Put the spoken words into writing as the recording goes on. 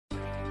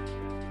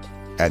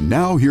And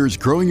now here's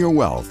Growing Your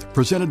Wealth,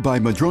 presented by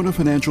Madrona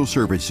Financial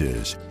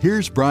Services.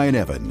 Here's Brian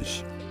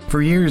Evans.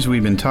 For years,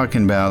 we've been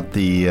talking about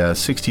the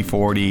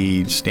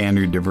 60-40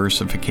 standard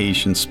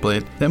diversification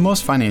split that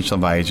most financial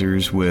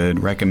advisors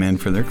would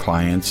recommend for their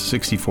clients,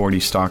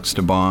 60-40 stocks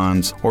to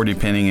bonds, or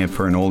depending if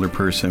for an older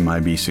person, it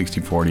might be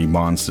 60-40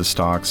 bonds to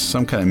stocks,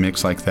 some kind of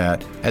mix like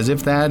that, as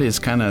if that is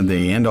kind of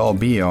the end-all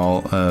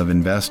be-all of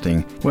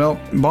investing. Well,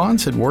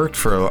 bonds had worked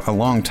for a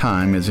long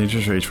time as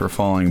interest rates were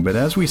falling, but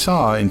as we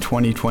saw in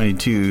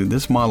 2022,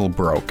 this model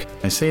broke.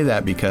 I say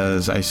that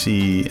because I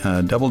see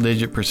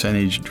double-digit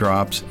percentage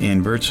drops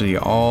in virtually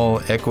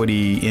all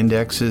equity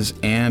indexes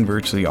and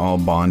virtually all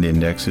bond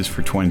indexes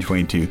for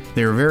 2022.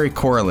 They were very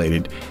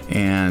correlated,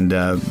 and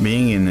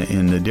being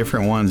in the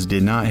different ones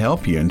did not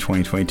help you in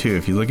 2022.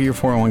 If you look at your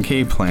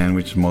 401k plan,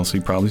 which is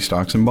mostly probably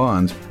stocks and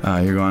bonds,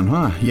 you're going,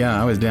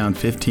 I was down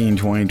 15,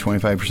 20,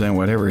 25%,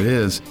 whatever it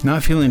is.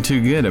 Not feeling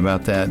too good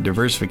about that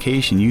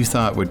diversification you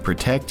thought would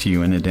protect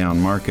you in a down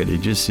market.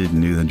 It just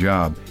didn't do the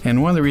job.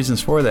 And one of the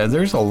reasons for that,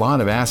 there's a lot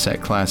of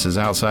asset classes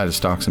outside of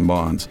stocks and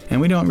bonds, and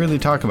we don't really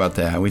talk about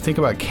that. We think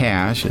about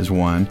cash is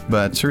one,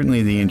 but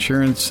certainly the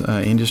insurance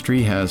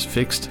industry has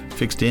fixed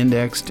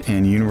indexed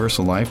and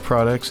universal life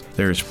products.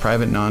 There's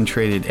private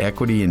non-traded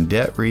equity and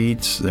debt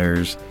REITs.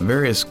 There's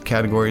various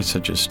categories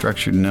such as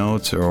structured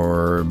notes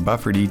or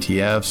buffered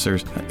ETFs.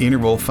 There's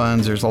interval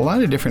funds. There's a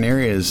lot of different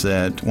areas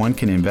that one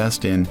can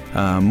invest in.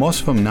 Most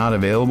of them not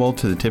available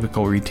to the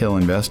typical retail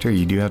investor.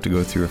 You do have to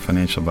go through a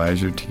financial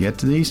advisor to get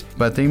to these,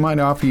 but they might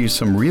offer you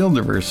some real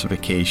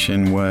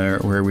diversification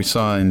where we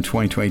saw in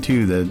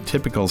 2022 the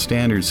typical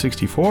standard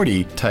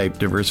 60-40 type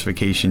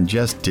diversification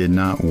just did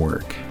not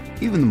work.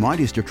 Even the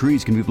mightiest of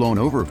trees can be blown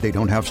over if they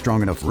don't have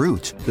strong enough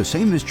roots. The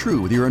same is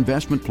true with your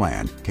investment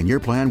plan. Can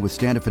your plan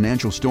withstand a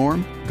financial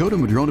storm? Go to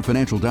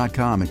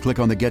MadronaFinancial.com and click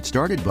on the Get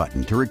Started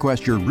button to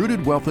request your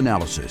Rooted Wealth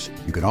Analysis.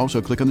 You can also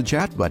click on the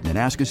chat button and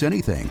ask us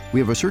anything. We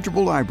have a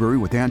searchable library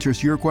with answers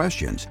to your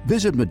questions.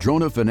 Visit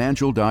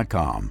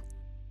MadronaFinancial.com.